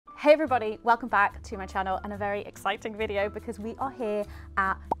Hey everybody, welcome back to my channel and a very exciting video because we are here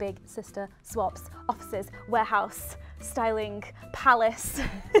at Big Sister Swap's offices, warehouse, styling palace.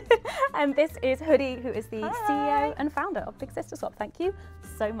 And this is Hoodie, who is the CEO and founder of Big Sister Swap. Thank you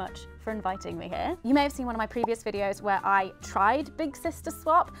so much for inviting me here. You may have seen one of my previous videos where I tried Big Sister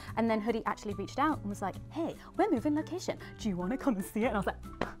Swap and then Hoodie actually reached out and was like, hey, we're moving location. Do you want to come and see it? And I was like,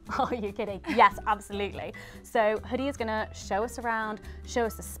 oh, are you kidding? Yes, absolutely. So Hoodie is gonna show us around, show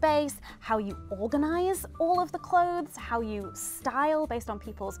us the space, how you organize all of the clothes, how you style based on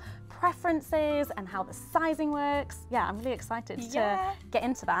people's preferences and how the sizing works. Yeah, I'm really excited to get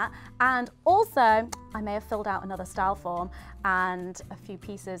into that. And also, I may have filled out another style form and a few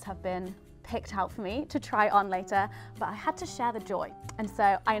pieces have been picked out for me to try on later, but I had to share the joy. And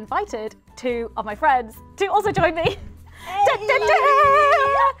so I invited two of my friends to also join me. Hey.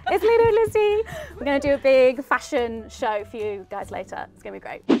 It's Leena and Lizzie. We're going to do a big fashion show for you guys later. It's going to be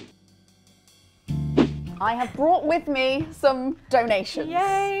great. I have brought with me some donations.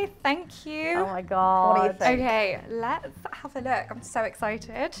 Yay, thank you. Oh my God. What do you think? Okay, let's have a look. I'm so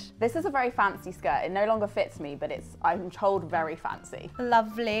excited. This is a very fancy skirt. It no longer fits me, but it's, I'm told, very fancy.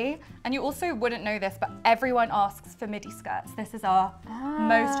 Lovely. And you also wouldn't know this, but everyone asks for midi skirts. This is our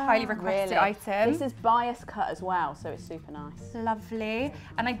most highly requested item. This is bias cut as well, so it's super nice. Lovely.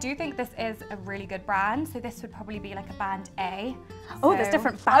 And I do think this is a really good brand. So this would probably be like a band A. Oh, there's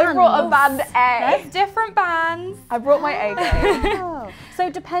different bands. I brought a band A. There's different bands. I brought my A game. Oh. So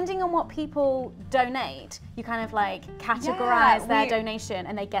depending on what people donate, you kind of like categorize their donation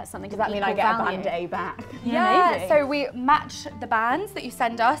and they get something. Does that mean I get a band A back? Yeah, maybe. so we match the bands that you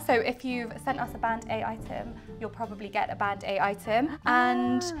send us. So if you've sent us a band A item, you'll probably get a band A item.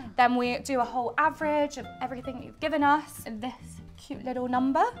 And then we do a whole average of everything that you've given us. This cute little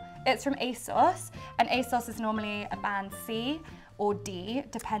number, it's from ASOS, and ASOS is normally a band C or D,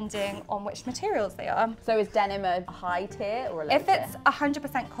 depending on which materials they are. So is denim a high tier or a low If tier? it's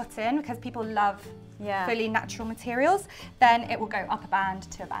 100% cotton, because people love Yeah. fully natural materials, then it will go up a band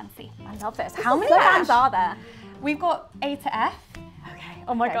to a band C. I love this. How many bands are there? We've got A to F. Okay.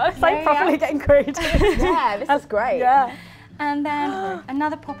 Oh my God, it's like properly getting created. Yeah, this is great. Yeah. And then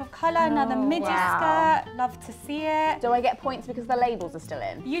another pop of colour, another midi skirt. Love to see it. Do I get points because the labels are still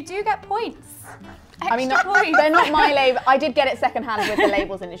in? You do get points. I mean, points. they're not my label. I did get it secondhand with the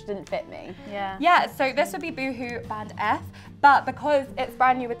labels and it just didn't fit me. Yeah. Yeah, so this would be Boohoo band F, but because it's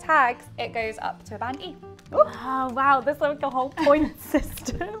brand new with tags, it goes up to a band E. Oh wow, there's like a whole point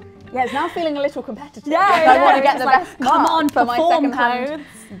system. Yeah, it's now feeling a little competitive. Yeah, I want to get the like, best come on, for my perform secondhand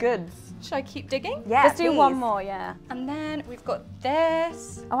goods. Should I keep digging? Yeah, Let's do please. one more, yeah. And then we've got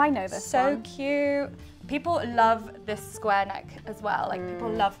this. Oh, I know this So one. cute. People love this square neck as well. Like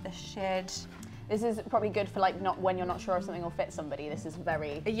people love the shid. This is probably good for like not when you're not sure if something will fit somebody. This is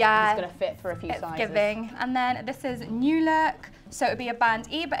very, Yeah. it's gonna fit for a few It's sizes. giving. And then this is New Look. So it would be a band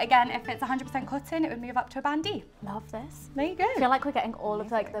E, but again, if it's 100% cotton, it would move up to a band D. Love this. There you go. I feel like we're getting all of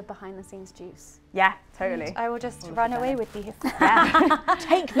like the behind the scenes juice. Yeah, totally. I will just run away with these.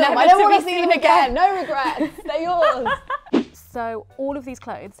 Take them. I don't want to see them again. No regrets. They're yours. So all of these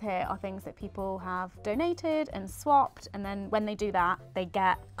clothes here are things that people have donated and swapped, and then when they do that, they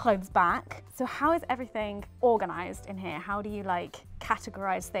get clothes back. So how is everything organized in here? How do you like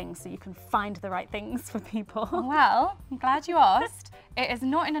categorize things so you can find the right things for people? Well, I'm glad you asked. It is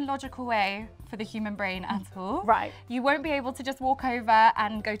not in a logical way for the human brain at all. Right. You won't be able to just walk over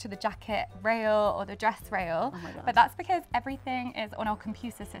and go to the jacket rail or the dress rail. Oh my God. But that's because everything is on our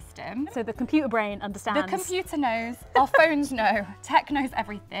computer system. So the computer brain understands. The computer knows, our phones know, tech knows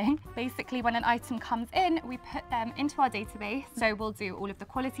everything. Basically, when an item comes in, we put them into our database. So we'll do all of the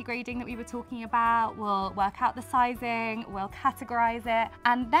quality grading that we were talking about, we'll work out the sizing, we'll categorize it.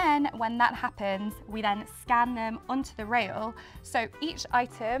 And then when that happens, we then scan them onto the rail. So each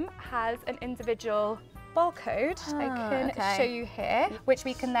item has an individual barcode I can show you here, which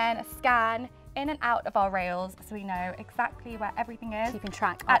we can then scan in and out of our rails so we know exactly where everything is. keeping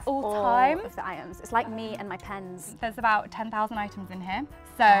track at of all times of the items. It's like me and my pens. There's about 10,000 items in here.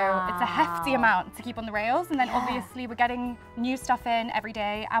 So it's a hefty amount to keep on the rails. And then obviously we're getting new stuff in every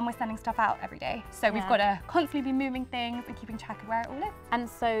day and we're sending stuff out every day. So we've got to constantly be moving things and keeping track of where it all is. And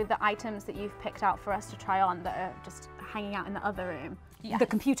so the items that you've picked out for us to try on that are just hanging out in the other room, the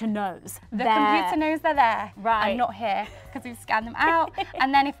computer knows. The computer knows they're there and not here because we've scanned them out.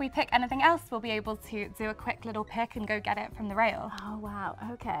 And then if we pick anything else, we'll be able to do a quick little pick and go get it from the rail. Oh wow,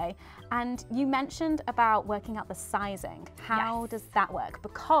 okay. And you mentioned about working out the sizing. How does that work?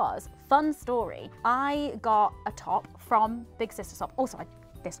 Because, fun story, I got a top from Big Sister Swap. Also, I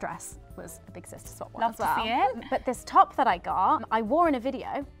this dress was a big sister swap one Love as well. to see it. But this top that I got, I wore in a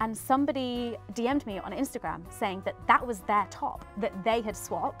video, and somebody DM'd me on Instagram saying that that was their top that they had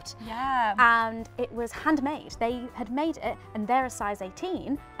swapped. Yeah. And it was handmade. They had made it, and they're a size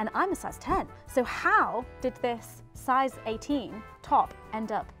 18, and I'm a size 10. So how did this size 18 top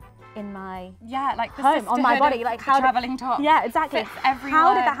end up in my like the home, on my sisterhood body? of Like the how traveling top. Yeah, exactly. Fits How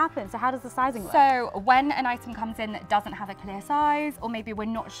everyone. did that happen? So how does the sizing work? So when an item comes in that doesn't have a clear size, or maybe we're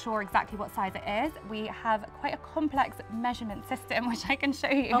not sure exactly what size it is, we have quite a complex measurement system, which I can show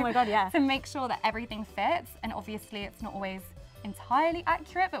you. Oh my God, yeah. To make sure that everything fits. And obviously it's not always entirely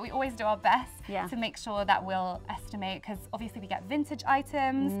accurate, but we always do our best to make sure that we'll estimate, because obviously we get vintage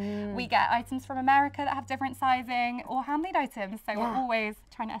items, we get items from America that have different sizing, or handmade items. So we're always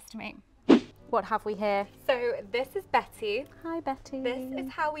trying to estimate. What have we here? So this is Betty. Hi, Betty. This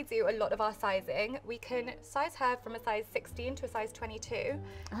is how we do a lot of our sizing. We can size her from a size 16 to a size 22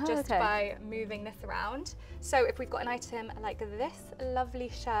 just by moving this around. So if we've got an item like this lovely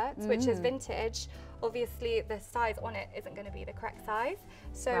shirt, which is vintage, obviously the size on it isn't going to be the correct size.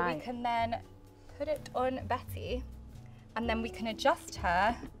 So we can then put it on Betty, and then we can adjust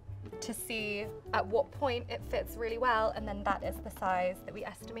her to see at what point it fits really well, and then that is the size that we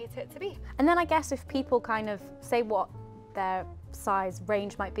estimate it to be. And then I guess if people kind of say what their size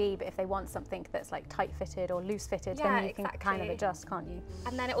range might be, but if they want something that's like tight fitted or loose fitted, then you can kind of adjust, can't you?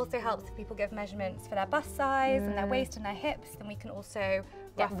 And then it also helps if people give measurements for their bust size and their waist and their hips, then we can also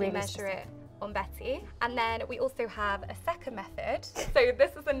roughly measure it on Betty. And then we also have a second method. So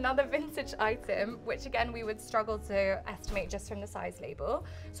this is another vintage item, which again we would struggle to estimate just from the size label.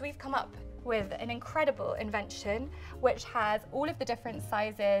 So we've come up with an incredible invention which has all of the different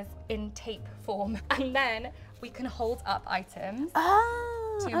sizes in tape form, and then we can hold up items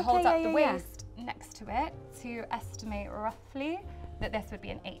to hold up the waist next to it to estimate roughly that this would be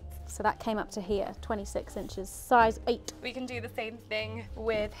an 8. So that came up to here, 26 inches, size 8. We can do the same thing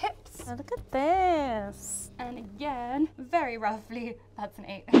with hips. Oh, look at this. And again, very roughly, that's an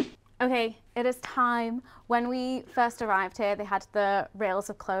 8. Okay, it is time. When we first arrived here, they had the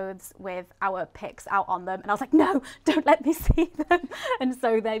rails of clothes with our pics out on them, and I was like, no, don't let me see them. And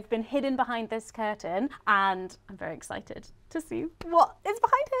so they've been hidden behind this curtain, and I'm very excited to see what is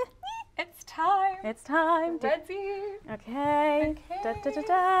behind here. It's time. It's time. Ready. Okay. Da, da, da,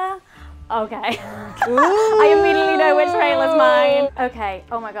 da. Okay. I immediately know which rail is mine. Okay.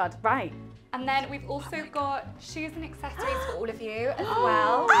 Oh my God. Right. And then we've also got shoes and accessories for all of you as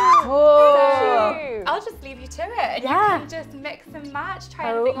well. Whoa. So I'll just leave you to it, and you can just mix and match,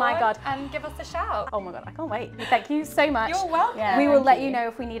 try anything on, and give us a shout. Oh my God, I can't wait. Thank you so much. You're welcome. Yeah, we will let you know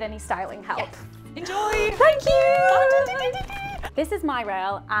if we need any styling help. Yes. Enjoy. Thank you. This is my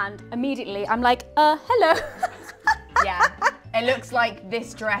rail, and immediately I'm like, hello. Yeah. It looks like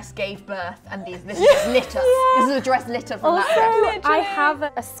this dress gave birth, and this is just litter. This is a dress litter from that dress. I have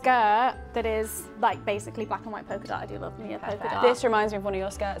a skirt that is like basically black and white polka dot. I do love me a polka dot. This reminds me of one of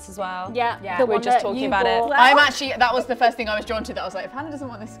your skirts as well. Yeah, we were just talking about it. I'm actually, that was the first thing I was drawn to, that I was like, if Hannah doesn't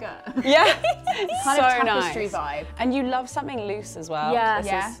want this skirt. Yeah. Kind so of tapestry nice. vibe. And you love something loose as well. Yeah.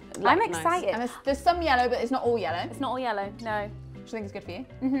 Yeah. I'm Nice. excited. And there's some yellow, but it's not all yellow. It's not all yellow, no. Which I think is good for you.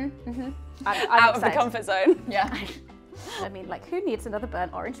 I'm Out of the excited. comfort zone. Yeah. I mean, like, who needs another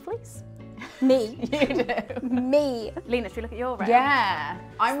burnt orange fleece? Me. You do. Me. Lena, should we look at your rail? Yeah.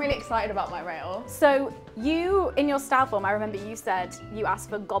 I'm really excited about my rail. So you, in your style form, I remember you said you asked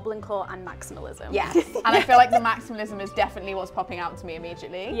for goblin core and maximalism. Yes. And I feel like the maximalism is definitely what's popping out to me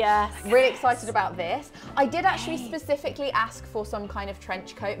immediately. Yes. Really excited about this. I did actually specifically ask for some kind of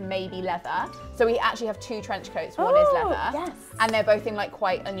trench coat, maybe leather. So we actually have 2 trench coats. One is leather. Yes. And they're both in like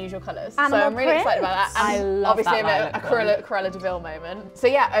quite unusual colours. So Animal I'm really excited about that. And I love obviously that a Cruella de Vil moment. So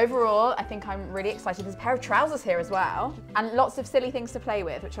yeah, overall, I think I'm really excited. There's a pair of trousers here as well. And lots of silly things to play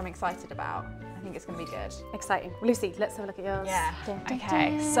with, which I'm excited about. I think it's going to be good. Exciting. Lucy, let's have a look at yours. Yeah.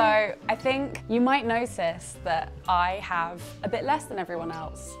 Okay, so I think you might notice that I have a bit less than everyone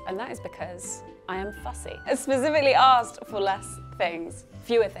else, and that is because I am fussy. I specifically asked for less things,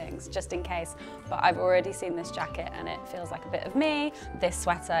 fewer things, just in case, but I've already seen this jacket and it feels like a bit of me. This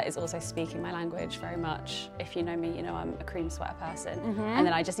sweater is also speaking my language very much. If you know me, you know I'm a cream sweater person. And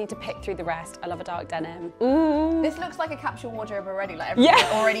then I just need to pick through the rest. I love a dark denim. Ooh. This looks like a capsule wardrobe already, like everything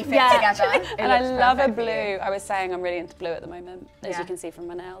already fits together. And I love a blue. I was saying I'm really into blue at the moment, as you can see from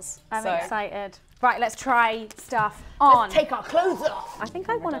my nails. I'm excited. Right, let's try stuff on. Let's take our clothes off. I think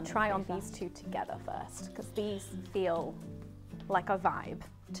I want to try on these 2 together first, because these feel like a vibe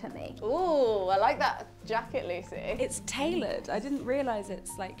to me. Ooh, I like that jacket, Lucy. It's tailored. I didn't realise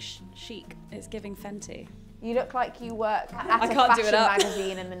it's like chic. It's giving Fenty. You look like you work at a can't do fashion it up.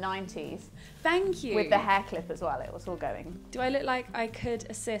 magazine in the 90s. Thank you. With the hair clip as well, it was all going. Do I look like I could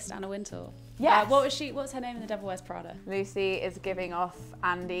assist Anna Wintour? Yes. What's her name in The Devil Wears Prada? Lucy is giving off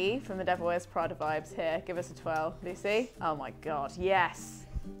Andy from The Devil Wears Prada vibes here. Give us a twirl, Lucy. Oh my God, yes.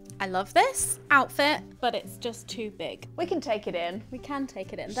 I love this outfit, but it's just too big. We can take it in. We can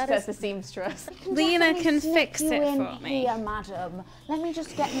take it in. That's the seamstress. Leena can fix it for me. Here, madam. Let me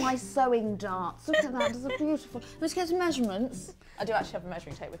just get my sewing darts. Look at that, it's a beautiful. Let's get some measurements. I do actually have a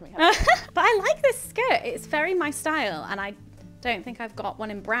measuring tape with me. But I like this skirt. It's very my style, and I don't think I've got one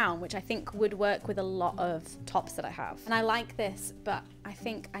in brown, which I think would work with a lot of tops that I have. And I like this, but I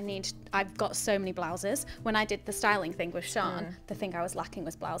think I've got so many blouses. When I did the styling thing with Sean, the thing I was lacking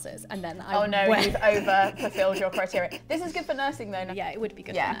was blouses, and then Oh no, you've over fulfilled your criteria. This is good for nursing though. Yeah, it would be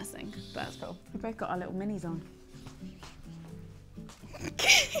good for nursing, but That's cool. We've both got our little minis on.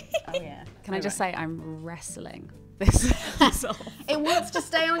 Oh yeah. Can I just say I'm wrestling this off? It wants to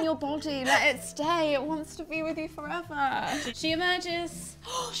stay on your body. Let it stay. It wants to be with you forever. she emerges.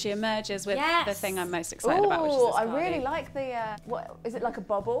 She emerges with Yes. the thing I'm most excited about, which is Ooh, this I cardi. really like the, what, is it like a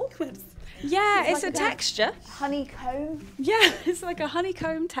bobble? Yeah, it's like a texture. Honeycomb? Yeah, it's like a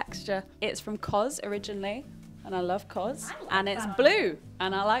honeycomb texture. It's from COS originally, and I love COS. And it's blue,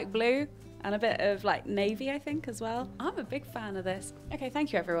 and I like blue, and a bit of like navy, I think, as well. I'm a big fan of this. Okay,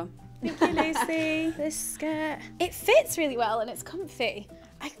 thank you, everyone. Thank you, Lucy. This skirt, it fits really well and it's comfy.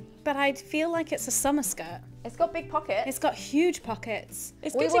 But I feel like it's a summer skirt. It's got big pockets. It's got huge pockets.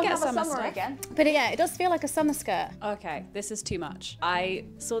 It's We good to will get have a summer summer stuff. again. But yeah, it does feel like a summer skirt. Okay, this is too much. I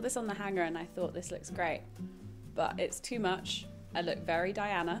saw this on the hanger and I thought this looks great, but it's too much. I look very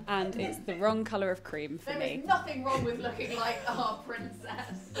Diana, and it's the wrong colour of cream for me. nothing wrong with looking like our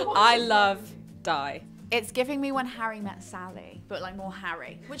princess. I love dye. It's giving me when Harry met Sally, but like more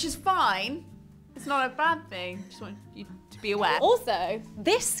Harry, which is fine. It's not a bad thing. Just want you to be aware. Also,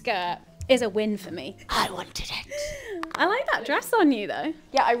 this skirt is a win for me. I wanted it. I like that dress on you though.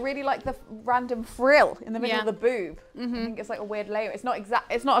 Yeah, I really like the random frill in the middle Yeah. of the boob. I think it's like a weird layer. It's not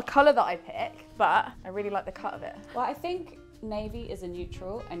it's not a colour that I pick, but I really like the cut of it. Well, I think navy is a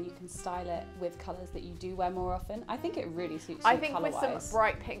neutral, and you can style it with colours that you do wear more often. I think it really suits you I think with some colour-wise.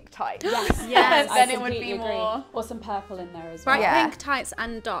 bright pink tights. Yes, I then it would be completely agree. more. Or some purple in there as well. Bright Yeah. pink tights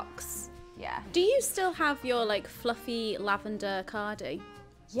and docks. Yeah. Do you still have your like fluffy lavender cardi?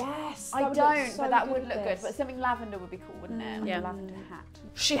 Yes, I don't, but that would look good. But something lavender would be cool, wouldn't it? Like Yeah. a lavender hat.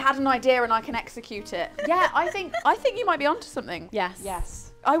 She had an idea and I can execute it. Yeah, I think you might be onto something. Yes. Yes.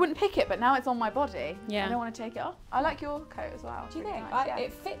 I wouldn't pick it, but now it's on my body. Yeah. I don't want to take it off. I like your coat as well. Do you Really think? nice, yeah.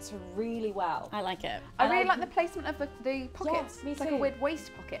 It fits really well. I like it. I and really I- like the placement of the pockets. Yes, me It's like a too. weird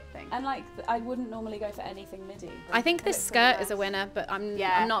waist pocket thing. And like, I wouldn't normally go for anything midi. I think this looks really skirt is a nice. winner, but I'm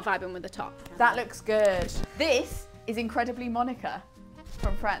Yeah. not vibing with the top. That looks good. This is incredibly Monica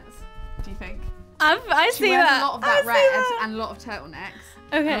from Friends. Do you think? I She wears a lot of that red and a lot of turtlenecks.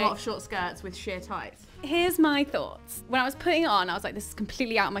 And Okay. a lot of short skirts with sheer tights. Here's my thoughts. When I was putting it on, I was like, this is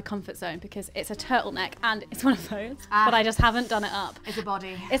completely out of my comfort zone because it's a turtleneck and it's one of those, but I just haven't done it up. It's a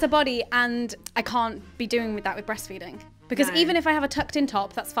body. It's a body and I can't be doing with that with breastfeeding. Because No. even if I have a tucked in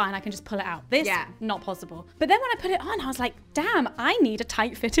top, that's fine, I can just pull it out. This, Yeah. not possible. But then when I put it on, I was like, damn, I need a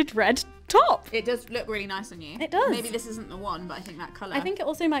tight fitted red top. It does look really nice on you. It does. Maybe this isn't the one, but I think that colour. I think it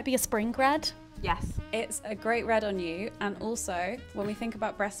also might be a spring red. Yes. It's a great red on you, and also when we think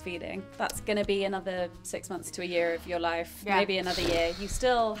about breastfeeding, that's going to be another 6 months to a year of your life, Yeah. maybe another year. You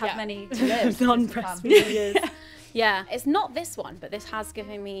still have Yeah. many to live. Non-breastfeeding years. Yeah, it's not this one, but this has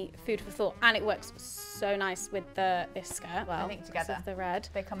given me food for thought, and it works so nice with this skirt. Well, I think together. with the red.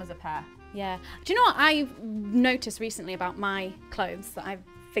 They come as a pair. Yeah. Do you know what I've noticed recently about my clothes that I've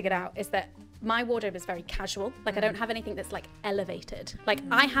figured out is that my wardrobe is very casual. Like I don't have anything that's like elevated. Like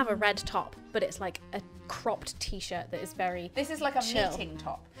I have a red top, but it's like a cropped t-shirt that is very This is like a chill. meeting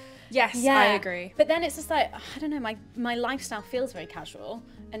top. Yes, I agree. But then it's just like, I don't know, my lifestyle feels very casual.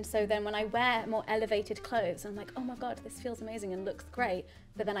 And so then when I wear more elevated clothes, I'm like, oh my God, this feels amazing and looks great.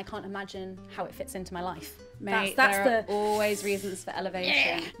 But then I can't imagine how it fits into my life. Mate, that's there the are always reasons for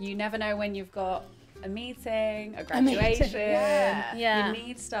elevation. You never know when you've got a meeting, a meeting. graduation. Yeah. You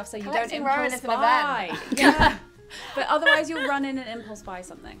need stuff so you Collecting don't Rowan impulse is an buy. event. Yeah. But otherwise you'll run in and impulse buy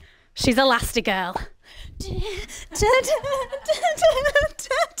something. She's Elastigirl.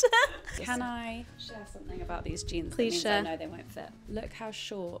 Can I share something about these jeans Please that means share. I know they won't fit? Look how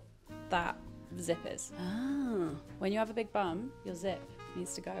short that zip is. Oh. When you have a big bum, your zip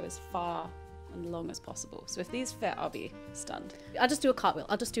needs to go as far and long as possible. So if these fit, I'll be stunned. I'll just do a cartwheel.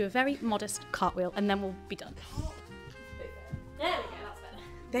 I'll just do a very modest cartwheel and then we'll be done. There we go, that's better.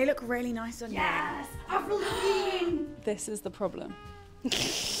 They look really nice on you. Avril Lavigne. This is the problem.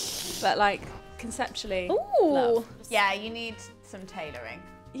 But like conceptually, Ooh. love. Yeah, you need some tailoring.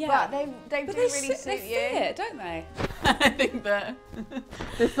 Yeah, But they do really suit they you. fit, don't they? I think that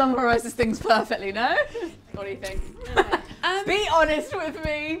this summarises things perfectly, no? What do you think? Be honest with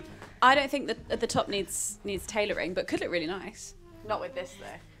me. I don't think that the top needs tailoring, but could look really nice. Not with this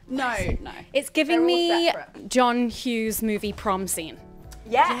though. No. It's giving They're all me separate. John Hughes movie prom scene.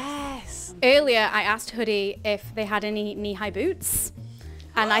 Yes. Earlier, I asked Hoodie if they had any knee-high boots,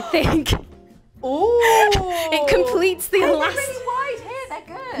 and I think Ooh. it completes the They're last. really wide here.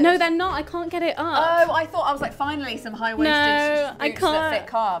 They're good. No, they're not. I can't get it up. Oh, I thought I was like finally some high-waisted No, I boots can't. that fit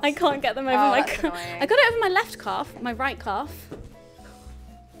calves. I can't get them over Oh, my that's calf. annoying. I got it over my left calf, my right calf.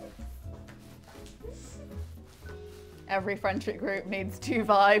 Every friendship group needs 2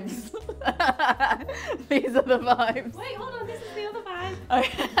 vibes. These are the vibes. Wait, hold on. This is the other vibe.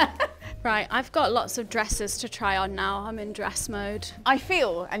 Okay. Right, I've got lots of dresses to try on now. I'm in dress mode. I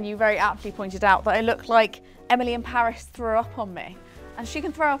feel, and you very aptly pointed out, that I look like Emily in Paris threw up on me. And she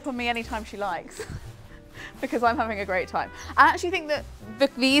can throw up on me anytime she likes. Because I'm having a great time. I actually think that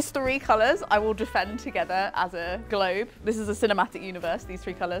these 3 colours I will defend together as a globe. This is a cinematic universe, these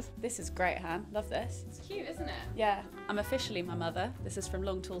 3 colours. This is great, Han. Love this. It's cute, isn't it? Yeah, I'm officially my mother. This is from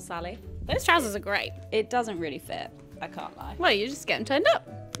Long Tall Sally. Those trousers are great. It doesn't really fit. I can't lie. Well, you just get them turned up.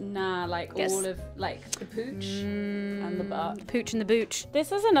 Nah, like Yes. all of like the pooch and the butt. The pooch and the booch.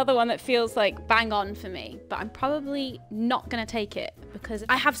 This is another one that feels like bang on for me, but I'm probably not gonna take it because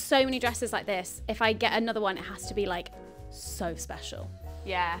I have so many dresses like this. If I get another one, it has to be like so special.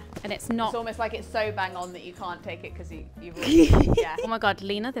 Yeah. And it's not. It's almost like it's so bang on that you can't take it because you've already, yeah. Oh my God,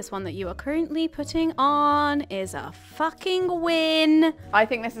 Lena, this one that you are currently putting on is a fucking win. I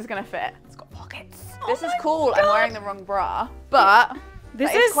think this is gonna fit. It's got pockets. This Oh is my cool. I'm God. wearing the wrong bra, but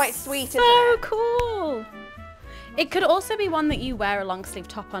This is is quite sweet, so isn't it? cool. It could also be one that you wear a long sleeve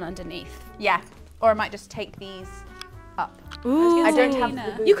top on underneath. Yeah. Or I might just take these up. Ooh. I don't have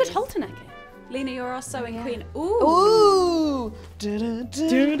Lena. the You could boobies. halter neck it. Lena, you're our sewing queen. Ooh. Ooh. That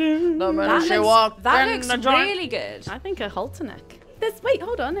looks really good. I think a halter neck. Wait,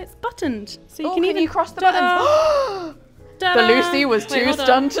 hold on, it's buttoned. So you Oh, can can even you cross the Ta-da. buttons? The Lucy was Wait, too hold on.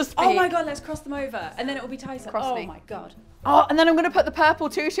 stunned to speak. Oh my God, let's cross them over. And then it will be tighter. Cross oh me. my God. Oh, and then I'm going to put the purple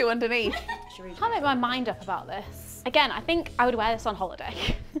tutu underneath. I can't make my mind up about this. Again, I think I would wear this on holiday.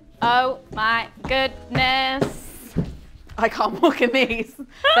 Oh my goodness. I can't walk in these.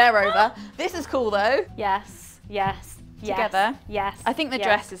 They're over. This is cool though. Yes, yes, yes. Together. Yes. I think the yes.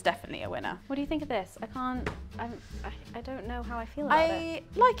 dress is definitely a winner. What do you think of this? I don't know how I feel about it.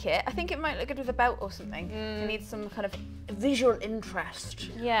 I like it. I think it might look good with a belt or something. It needs some kind of visual interest.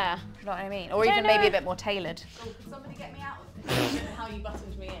 Yeah. Do you know what I mean? Or Don't even maybe know. a bit more tailored. Somebody get me out of this. I don't know how you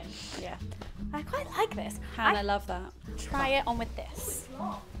buttoned me in. Yeah. I quite like this. Han, I love that. Try it on with this.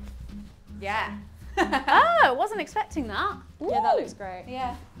 Yeah. Oh, wasn't expecting that. Yeah, that Ooh. looks great.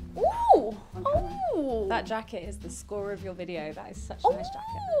 Yeah. Ooh. Ooh. That jacket is the score of your video. That is such a nice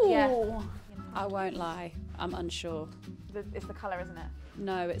jacket. Yeah. I won't lie, I'm unsure. It's the colour, isn't it?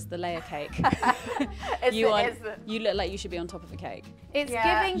 No, it's the layer cake. It's you, it's the, you look like you should be on top of a cake. It's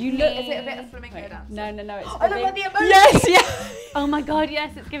yeah. giving You me... look. Is it a bit of flamenco Wait, dance? no, it's I look like the emoji. Yes, yeah. Oh my God,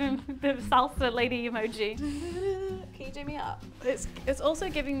 yes, it's giving the salsa lady emoji. Can you do me up? It's also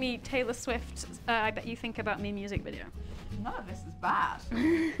giving me Taylor Swift, I Bet You Think About Me music video. None of this is bad.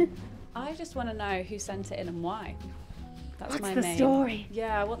 I just want to know who sent it in and why. That's What's my the main. story?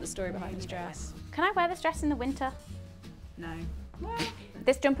 Yeah, I want the story behind this dress. Can I wear this dress in the winter? No.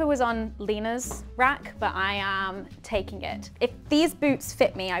 This jumper was on Lena's rack, but I am taking it. If these boots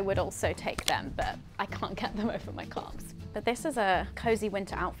fit me, I would also take them, but I can't get them over my calves. But this is a cozy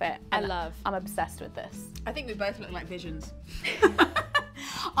winter outfit. And I'm obsessed with this. I think we both look like visions.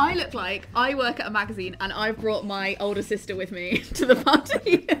 I look like I work at a magazine and I've brought my older sister with me to the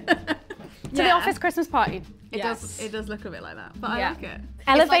party. To the office Christmas party. It does look a bit like that, but Yeah. I like it.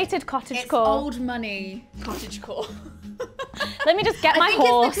 Elevated cottage It's core. old money cottage core. Let me just get my I think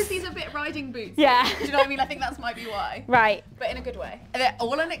horse. it's because these are a bit riding boots. Yeah. Do you know what I mean? I think that's might be why. Right, But in a good way. And they're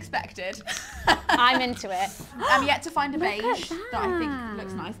all unexpected. I'm into it. I'm yet to find a Look at beige that I think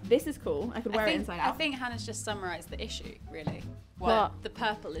looks nice. This is cool. I could wear it inside I out. think Hannah's just summarised the issue, really. What? The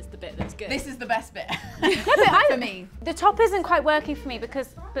purple is the bit that's good. This is the best bit I- for me. The top isn't quite working for me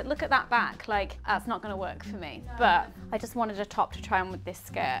but look at that back, like that's not gonna work for me. But I just wanted a top to try on with this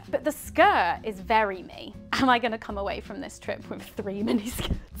skirt. But the skirt is very me. Am I gonna come away from this trip with 3 mini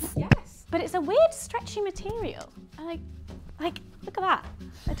skirts? Yes. But it's a weird stretchy material. Like, look at that.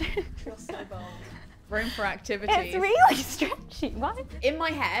 I don't... You're so bold. Room for activities. It's really stretchy. What? In my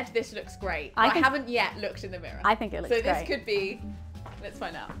head, this looks great. I I think- haven't yet looked in the mirror. I think it looks So this great. could be, let's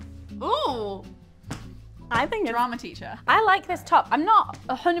find out. Ooh, I think it's, drama teacher. I like this top. I'm not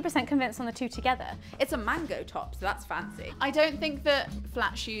 100% convinced on the two together. It's a mango top, so that's fancy. I don't think that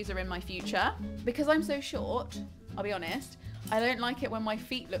flat shoes are in my future. Because I'm so short, I'll be honest, I don't like it when my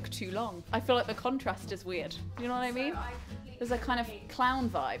feet look too long. I feel like the contrast is weird. Do you know what I mean? There's a kind of clown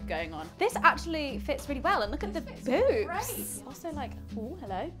vibe going on. This actually fits really well, and look at the boobs. Also like, oh,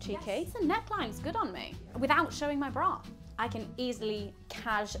 hello, cheeky. The neckline's good on me. Without showing my bra, I can easily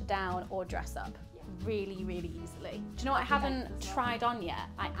cash down or dress up. Really, really easily. Do you know what I haven't tried on yet?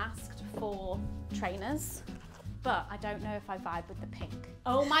 I asked for trainers, but I don't know if I vibe with the pink.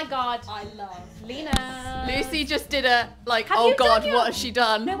 Oh my God. I love Lena. Lucy just did a, like, Have oh you done God, your- what has she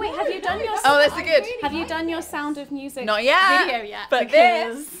done? No, wait, have you done your Oh, that's good. Have you done your Sound of Music Not yet. video yet? But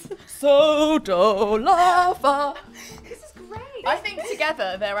Because this, so do lava. this is great. I think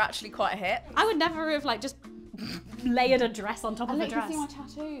together they're actually quite a hit. I would never have like just layered a dress on top of a dress.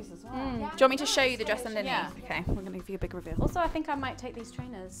 tattoos as well. Do you want me to show you the dress underneath? Yeah. Okay, we're gonna give you a big reveal. Also, I think I might take these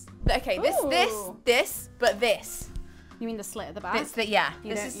trainers. Okay, this, but this. You mean the slit at the back? This, yeah.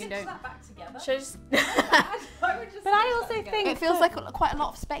 You This don't, you don't. back together. Shows. But I also think It feels like quite a lot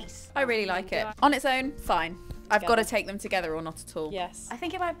of space. I really like it. On its own, fine. I've got to take them together or not at all. Yes. I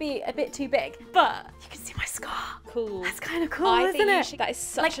think it might be a bit too big, but you can see my scar. Cool. That's kind of cool, I isn't think you it? should- that is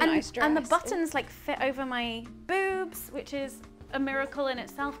such like, a nice dress. And the buttons like fit over my boobs, which is a miracle in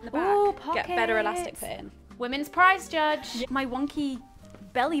itself. In the back. Ooh, Get better pockets. elastic fit in. Women's prize judge. My wonky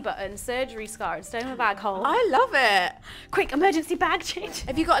belly button surgery scar and stoma bag hole. I love it. Quick emergency bag change.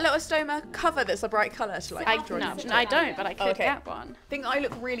 Have you got a little stoma cover that's a bright colour to like I don't, but I could Okay. get one. I think I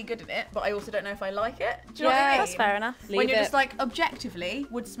look really good in it, but I also don't know if I like it. Do you know what I Yeah, mean? that's fair enough. When Leave you're it. just like objectively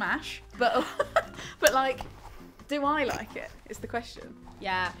would smash, but but like, do I like it? Is the question.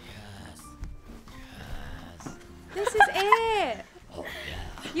 Yeah. This is it.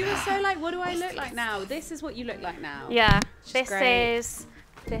 You were so like, what do I look like now? This is what you look like now. Yeah, this great. is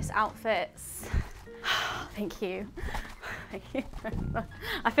this outfit's. Thank you. Thank you.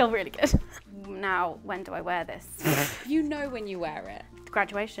 I feel really good. Now, when do I wear this? You know when you wear it.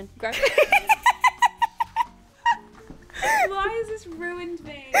 Graduation. Why has this ruined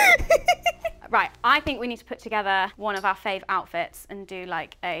me? Right, I think we need to put together one of our fave outfits and do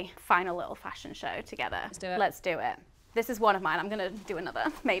like a final little fashion show together. Let's do it. Let's do it. This is one of mine. I'm gonna do another,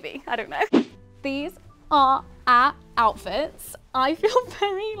 maybe. I don't know. These are our outfits. I feel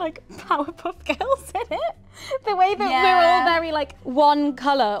very like Powerpuff Girls in it. The way that we're all very like one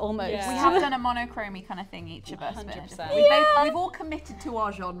colour almost. Yeah. We have done a monochrome kind of thing, each of us. 100%. We've all committed to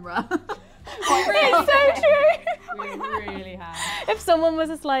our genre. It's so true. We really have. If someone was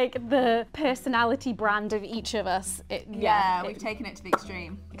just like the personality brand of each of us, We've taken it to the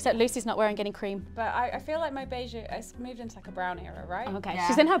extreme. except Lucy's not wearing any cream. But I feel like my beige, it's moved into like a brown era, right? Okay, Yeah.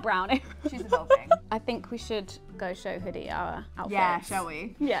 she's in her brown. She's evolving. I think we should go show Hoodie our outfits. Yeah, shall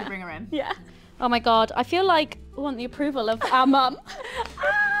we? Yeah. Should bring her in. Yeah. Oh my God, I feel like I want the approval of our mum.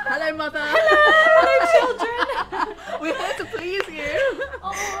 Hello, mother. Hello, children. We're here to please you.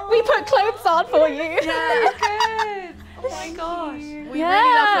 We put clothes on for you. Yeah. Good. Oh my gosh. We Yeah.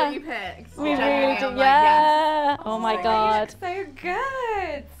 really love what you picked. We Genuinely, really do. I'm like, yes. Yeah. Oh my God. So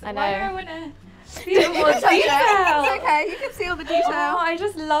good. I Why do know. I want to see the more It's okay. detail? It's okay. You can see all the detail. Oh, I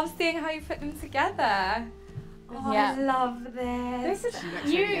just love seeing how you put them together. Oh, Yeah. I love this. This is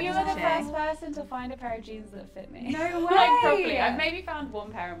You you were were the the first person to find a pair of jeans that fit me. No Like way. properly. I've maybe found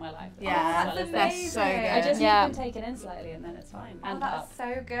one pair in my life. Yeah, that's they're so amazing. good. I just Yeah. need them taken in slightly and then it's fine. Oh, And that's up.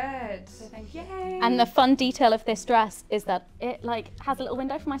 so good. So thank you. Yay. And the fun detail of this dress is that it like has a little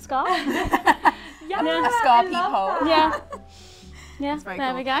window for my scarf. yeah, a scar I love peephole. that. Yeah. Yeah, Very there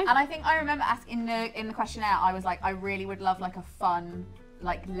cool. we go. And I think I remember asking in the questionnaire, I was like, I really would love like a fun,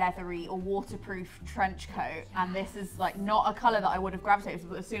 like leathery or waterproof trench coat. And this is like not a colour that I would have gravitated to,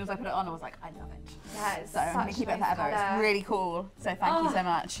 but as soon as I put it on, I was like, I love it. Yeah, it's So I'm gonna such keep a it nice forever. colour. It's really cool. So thank you so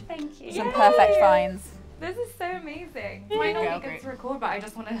much. Thank you. Some perfect finds. This is so amazing. Girl, Might not be great. good to record, but I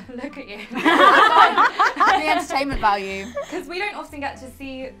just want to look at you. The entertainment value. Because we don't often get to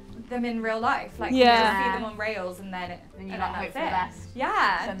see them in real life. Like, Yeah. we just see them on rails and then And you and like then hope that's for the it. best.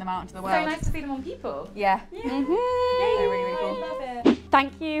 Yeah. Send them out into the So world. nice to see them on people. Yeah. Mhm. They're really, really cool. Love it.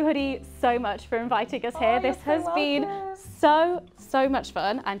 Thank you, Hoodie, so much for inviting us here. you're This so has been welcome. so much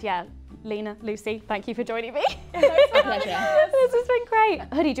fun. And yeah, Lena, Lucy, thank you for joining me. Pleasure. This has been great.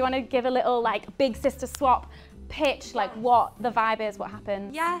 Hoodie, do you want to give a little like big sister swap pitch, like what the vibe is, what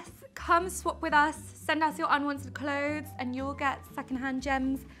happened? Yes, come swap with us, send us your unwanted clothes, and you'll get secondhand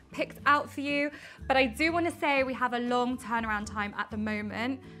gems picked out for you. But I do want to say we have a long turnaround time at the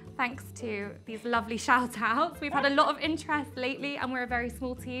moment, thanks to these lovely shout outs. We've had a lot of interest lately and we're a very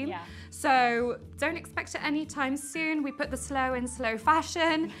small team. Yeah. So don't expect it anytime soon. We put the slow in slow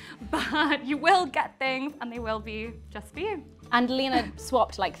fashion, but you will get things and they will be just for you. And Leena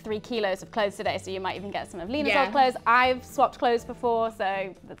swapped like 3 kilos of clothes today, so you might even get some of Leena's old clothes. I've swapped clothes before,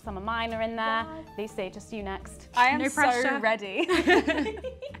 so some of mine are in there. Lucy, just you next. I am No pressure. so ready.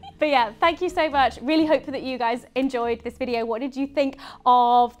 But yeah, thank you so much. Really hope that you guys enjoyed this video. What did you think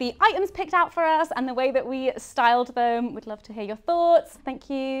of the items picked out for us and the way that we styled them? We'd love to hear your thoughts. Thank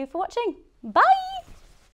you for watching. Bye!